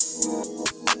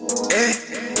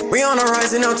We on the rise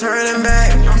and no turning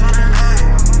back.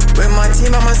 With my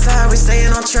team by my side, we staying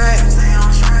on track.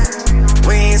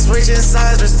 We ain't switching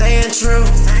sides, we're staying true.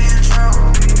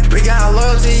 We got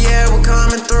loyalty, yeah, we're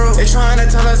coming through. They trying to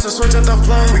tell us to switch up the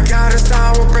flow. We got a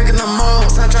style, we're breaking the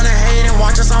mold. Stop trying to hate and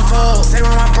watch us unfold. Stay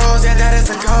with my bros, yeah, that is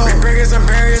the goal. We breaking some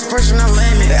barriers, pushing the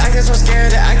limit. They acting so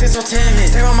scared, they acting so timid.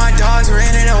 Stay with my dogs, we're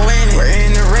in it to win it. We're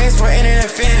in the race, we're in it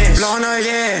to finish. Blowing up,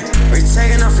 yeah, we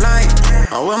taking a flight.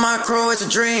 I'm with my crew, it's a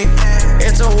dream.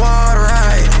 It's a wild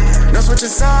ride. No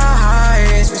switching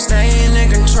sides, we staying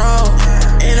in control.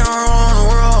 In our own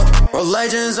world, where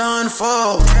legends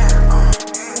unfold.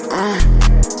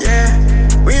 Yeah,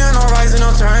 we on no rise and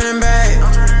no turning back.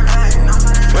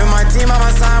 With my team by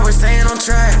my side, we're staying on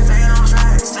track.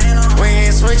 We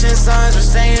ain't switching sides, we're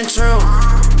staying true.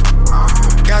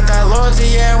 Got that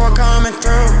loyalty, yeah, we're coming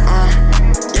through.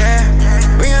 Yeah,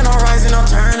 we on no rise and no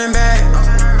turning back.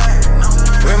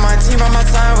 With my team by my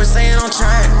side, we're staying on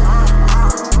track.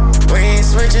 We ain't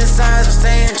switching sides, we're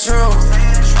staying true.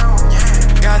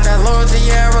 Got that loyalty,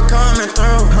 yeah, we're coming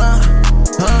through.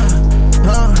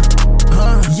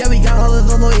 Yeah, we got all of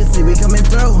the loyalty, we coming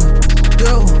through.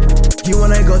 You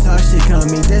wanna go talk shit, come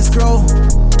meet this crew.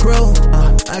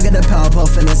 I got the power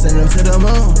puff and I send them to the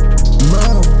moon.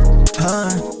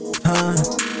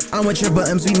 I'm with your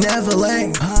buttons, we never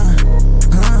lag.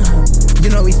 You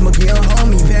know we smoking your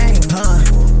homie bang.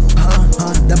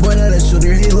 That boy that a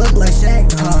shooter, he look like Shaq.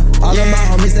 All of my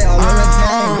homies, they all on the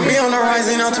tag. We on the rise,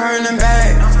 ain't no turning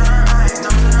back.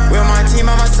 With my team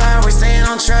by my side, we staying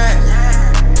on track.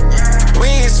 We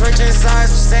ain't switching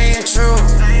sides, we staying true.